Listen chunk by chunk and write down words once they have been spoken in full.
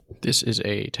This is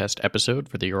a test episode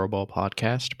for the Euroball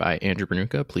podcast by Andrew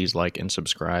Bernucca. Please like and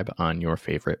subscribe on your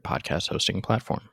favorite podcast hosting platform.